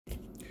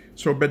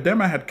So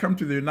Bedema had come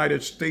to the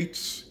United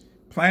States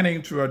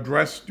planning to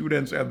address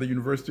students at the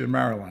University of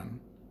Maryland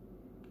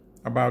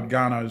about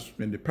Ghana's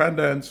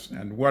independence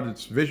and what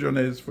its vision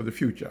is for the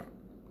future.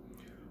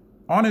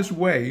 On his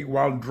way,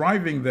 while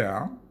driving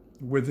there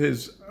with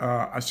his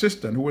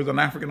assistant, who was an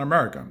African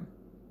American,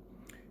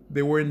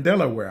 they were in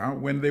Delaware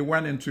when they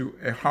went into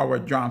a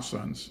Howard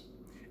Johnson's,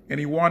 and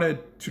he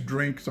wanted to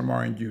drink some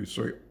orange juice,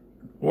 so he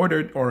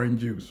ordered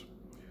orange juice.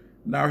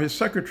 Now his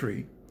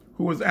secretary,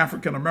 who was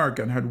African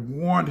American, had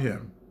warned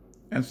him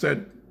and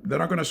said, "They're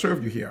not going to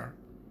serve you here."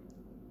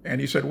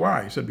 And he said,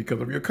 "Why?" He said,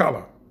 "Because of your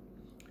color."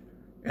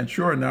 And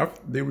sure enough,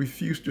 they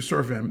refused to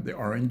serve him the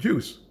orange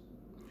juice.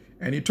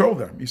 And he told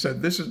them, he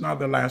said, "This is not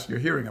the last you're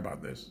hearing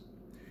about this."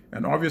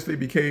 And obviously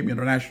became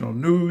international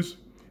news.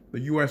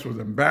 The US was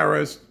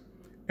embarrassed,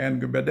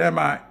 and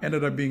Bedema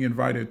ended up being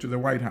invited to the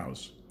White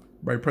House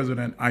by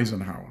President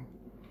Eisenhower.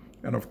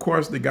 And of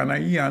course, the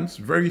Ghanaians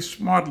very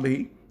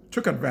smartly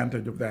took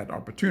advantage of that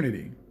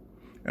opportunity.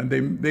 And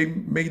they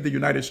made the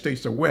United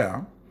States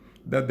aware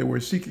that they were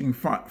seeking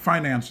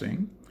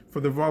financing for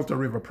the Volta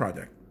River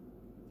project.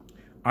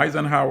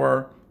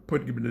 Eisenhower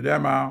put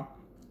Bedema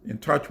in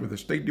touch with the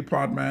State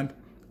Department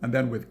and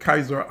then with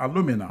Kaiser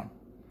Alumina.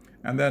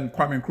 And then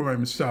Kwame Nkrumah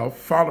himself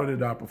followed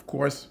it up, of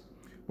course,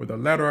 with a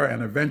letter,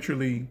 and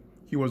eventually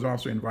he was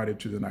also invited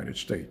to the United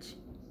States.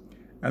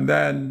 And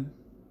then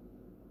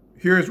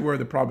here's where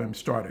the problem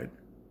started.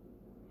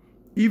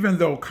 Even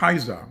though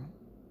Kaiser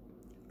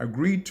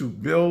agreed to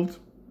build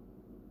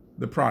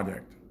the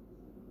project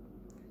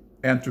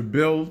and to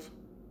build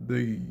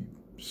the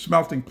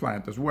smelting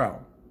plant as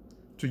well,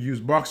 to use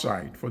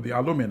bauxite for the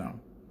alumina,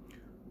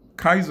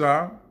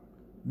 Kaiser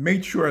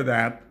made sure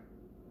that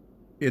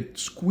it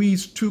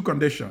squeezed two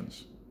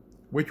conditions,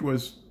 which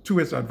was to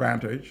its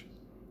advantage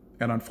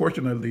and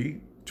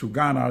unfortunately to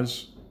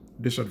Ghana's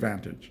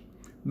disadvantage.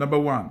 Number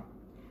one,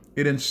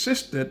 it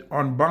insisted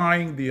on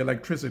buying the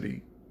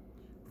electricity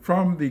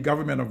from the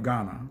government of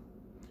Ghana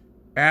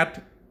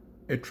at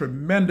a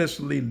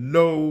tremendously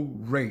low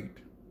rate.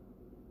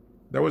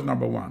 That was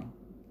number one,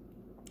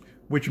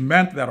 which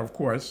meant that, of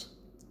course,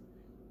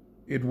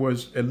 it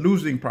was a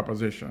losing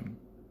proposition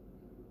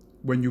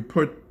when you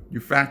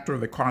factor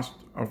the cost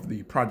of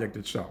the project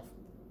itself.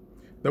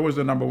 That was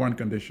the number one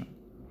condition.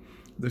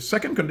 The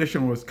second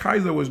condition was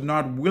Kaiser was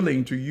not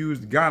willing to use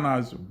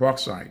Ghana's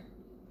bauxite,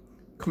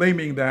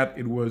 claiming that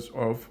it was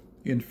of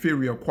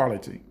inferior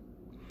quality.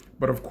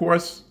 But of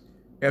course,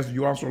 as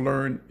you also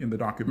learn in the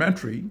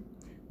documentary,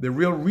 the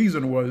real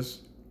reason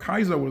was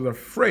Kaiser was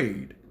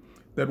afraid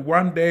that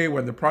one day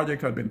when the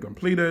project had been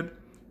completed,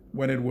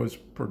 when it was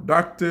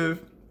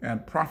productive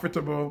and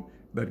profitable,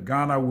 that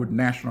Ghana would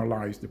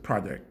nationalize the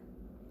project.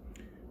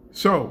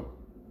 So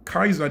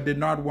Kaiser did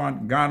not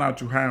want Ghana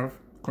to have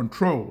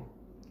control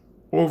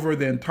over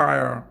the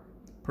entire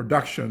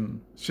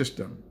production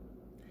system,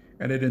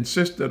 and it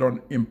insisted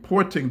on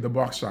importing the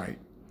bauxite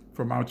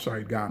from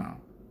outside Ghana.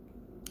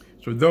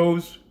 So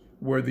those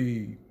were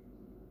the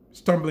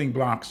stumbling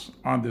blocks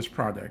on this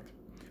project.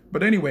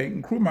 But anyway,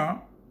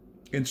 Nkrumah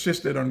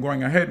insisted on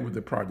going ahead with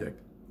the project,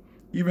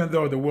 even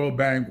though the World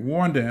Bank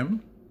warned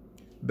him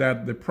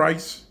that the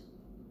price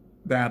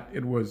that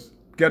it was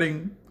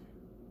getting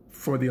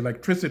for the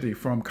electricity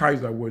from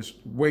Kaiser was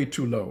way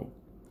too low.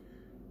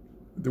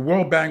 The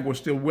World Bank was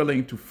still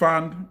willing to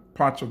fund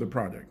parts of the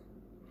project.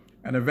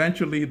 And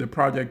eventually the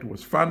project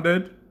was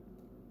funded.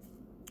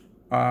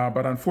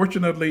 But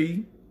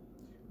unfortunately,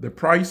 the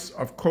price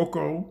of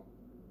cocoa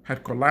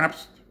had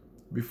collapsed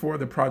before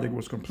the project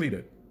was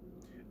completed.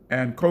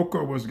 And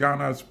cocoa was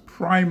Ghana's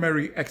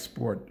primary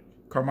export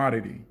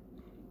commodity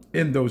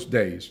in those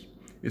days.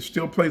 It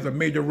still plays a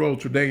major role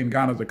today in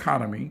Ghana's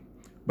economy,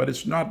 but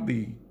it's not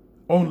the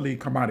only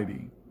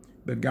commodity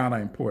that Ghana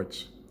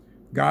imports.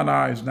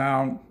 Ghana is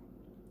now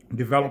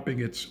developing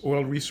its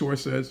oil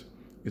resources,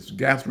 its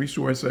gas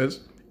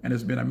resources, and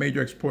has been a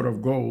major exporter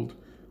of gold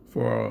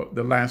for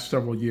the last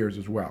several years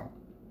as well.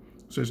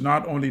 So it's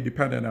not only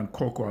dependent on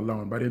cocoa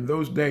alone, but in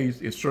those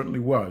days it certainly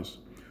was.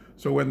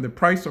 So when the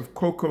price of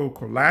cocoa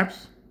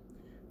collapsed,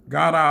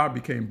 Ghana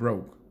became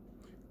broke.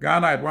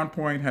 Ghana at one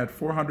point had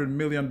 $400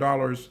 million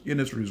in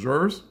its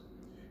reserves.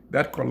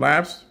 That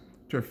collapsed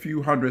to a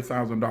few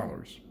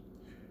 $100,000.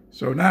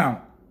 So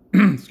now,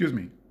 excuse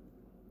me,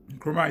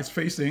 Nkrumah is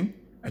facing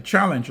a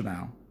challenge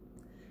now.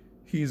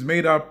 He's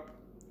made up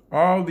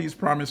all these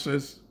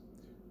promises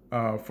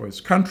for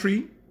his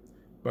country,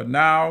 but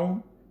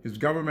now his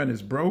government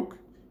is broke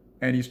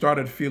and he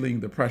started feeling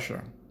the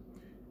pressure.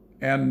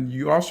 And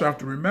you also have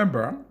to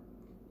remember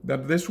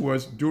that this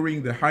was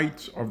during the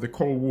height of the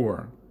Cold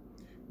War,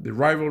 the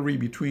rivalry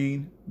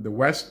between the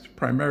West,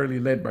 primarily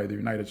led by the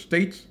United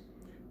States,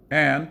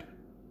 and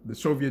the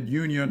Soviet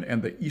Union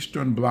and the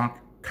Eastern Bloc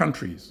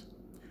countries.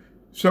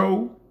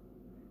 So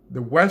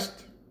the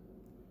West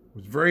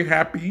was very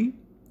happy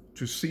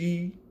to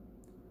see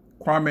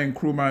Kwame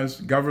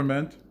Nkrumah's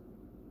government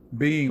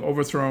being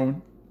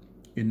overthrown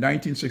in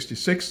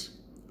 1966,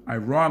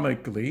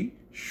 ironically,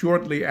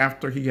 shortly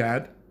after he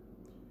had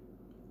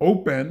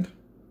opened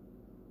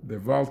the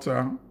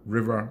Volta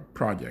River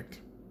Project.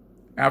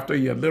 After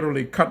he had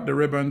literally cut the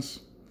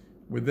ribbons,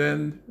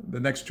 within the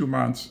next 2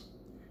 months,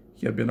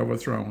 he had been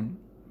overthrown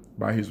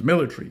by his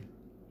military.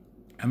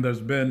 And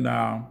there's been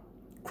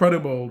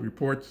credible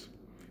reports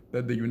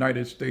that the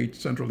United States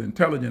Central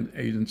Intelligence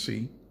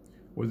Agency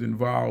was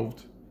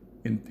involved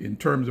in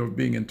terms of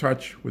being in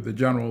touch with the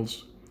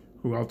generals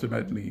who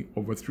ultimately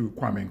overthrew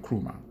Kwame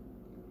Nkrumah.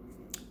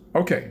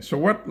 Okay, so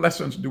what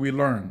lessons do we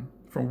learn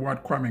from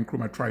what Kwame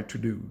Nkrumah tried to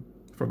do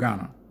for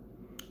Ghana?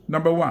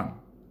 Number one,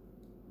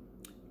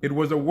 it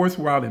was a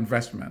worthwhile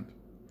investment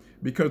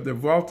because the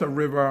Volta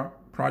River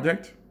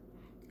Project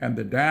and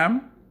the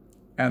dam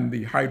and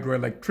the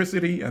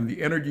hydroelectricity and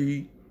the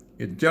energy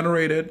it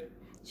generated,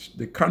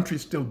 the country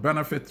still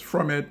benefits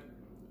from it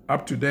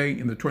up to date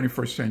in the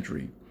 21st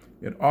century.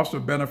 It also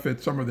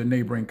benefits some of the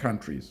neighboring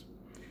countries.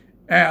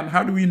 And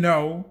how do we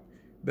know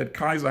that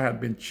Kaiser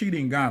had been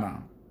cheating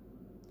Ghana?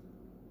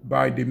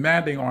 By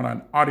demanding on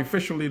an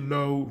artificially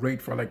low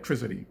rate for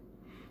electricity.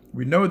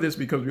 We know this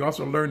because we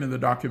also learned in the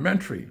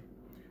documentary,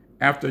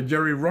 after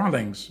Jerry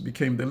Rawlings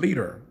became the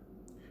leader,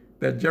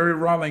 that Jerry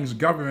Rawlings'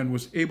 government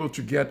was able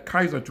to get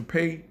Kaiser to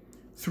pay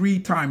 3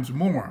 times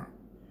more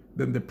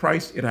than the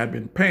price it had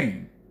been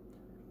paying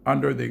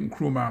under the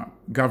Nkrumah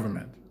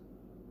government.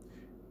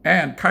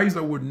 And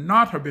Kaiser would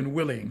not have been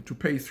willing to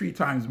pay 3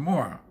 times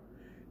more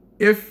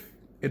if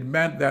it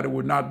meant that it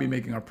would not be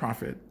making a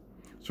profit.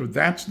 So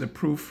that's the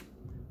proof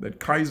that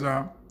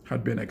Kaiser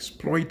had been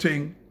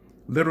exploiting,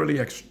 literally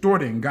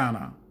extorting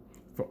Ghana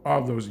for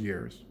all those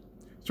years.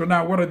 So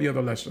now what are the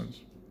other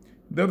lessons?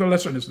 The other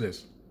lesson is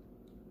this.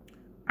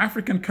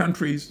 African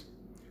countries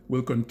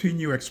will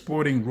continue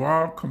exporting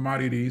raw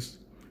commodities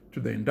to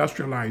the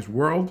industrialized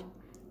world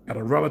at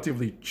a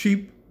relatively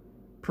cheap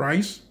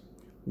price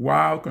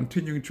while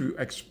continuing to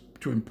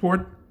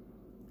import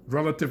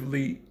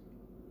relatively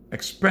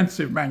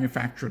expensive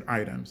manufactured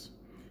items.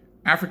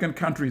 African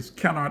countries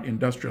cannot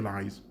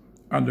industrialize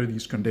under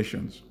these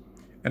conditions.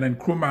 And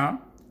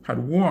Nkrumah had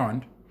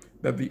warned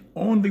that the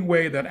only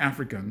way that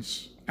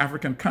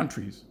African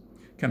countries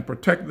can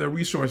protect their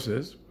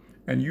resources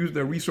and use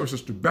their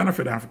resources to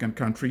benefit African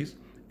countries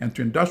and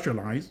to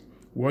industrialize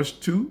was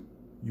to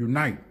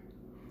unite,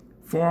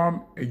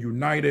 form a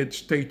United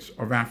States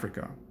of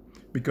Africa,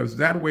 because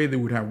that way they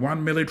would have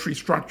one military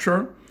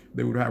structure,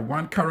 they would have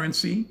one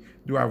currency,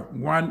 they would have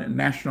one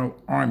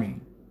national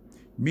army,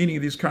 meaning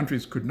these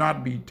countries could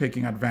not be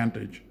taking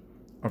advantage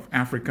of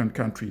African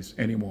countries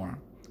anymore.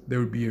 There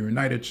would be a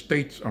United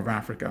States of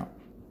Africa.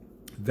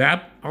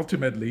 That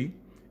ultimately,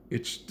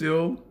 it's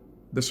still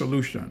the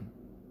solution.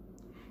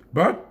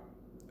 But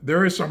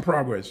there is some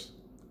progress.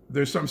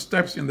 There's some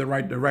steps in the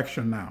right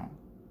direction now.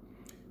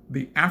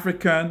 The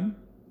African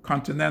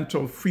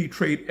Continental Free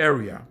Trade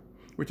Area,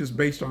 which is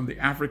based on the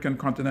African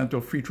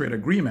Continental Free Trade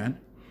Agreement,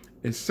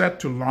 is set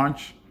to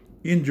launch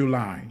in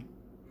July.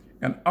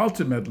 And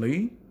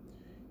ultimately,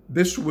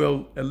 this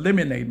will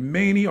eliminate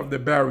many of the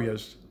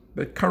barriers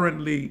that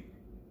currently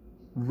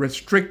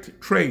restrict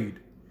trade,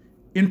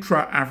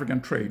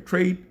 intra-African trade,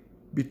 trade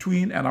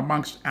between and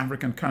amongst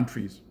African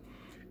countries.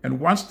 And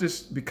once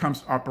this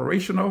becomes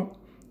operational,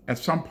 at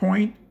some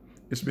point,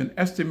 it's been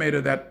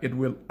estimated that it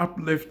will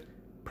uplift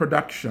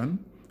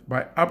production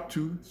by up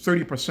to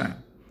 30%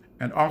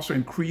 and also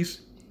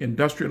increase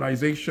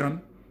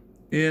industrialization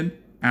in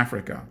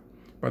Africa.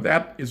 But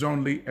that is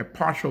only a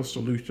partial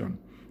solution.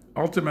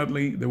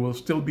 Ultimately, there will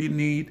still be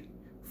need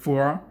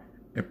for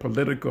a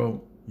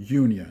political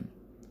union,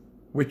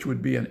 which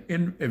would be a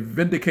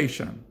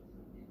vindication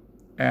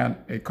and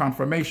a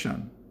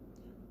confirmation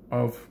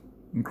of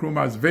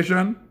Nkrumah's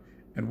vision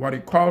and what he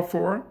called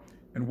for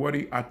and what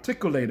he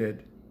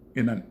articulated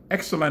in an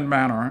excellent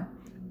manner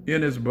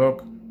in his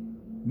book,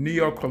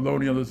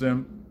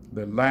 Neocolonialism,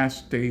 the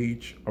Last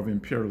Stage of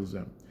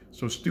Imperialism.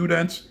 So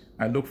students,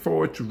 I look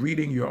forward to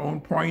reading your own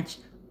points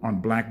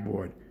on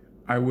Blackboard.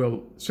 I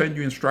will send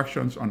you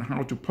instructions on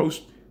how to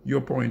post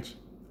your points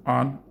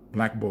on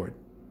Blackboard.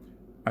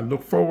 I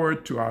look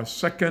forward to our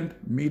second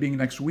meeting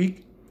next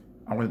week,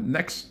 our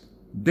next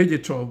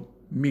digital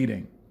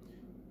meeting.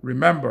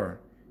 Remember,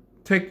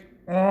 take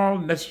all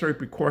necessary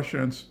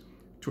precautions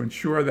to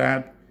ensure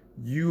that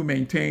you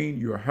maintain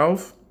your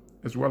health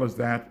as well as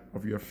that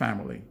of your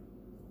family.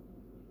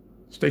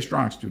 Stay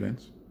strong,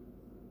 students.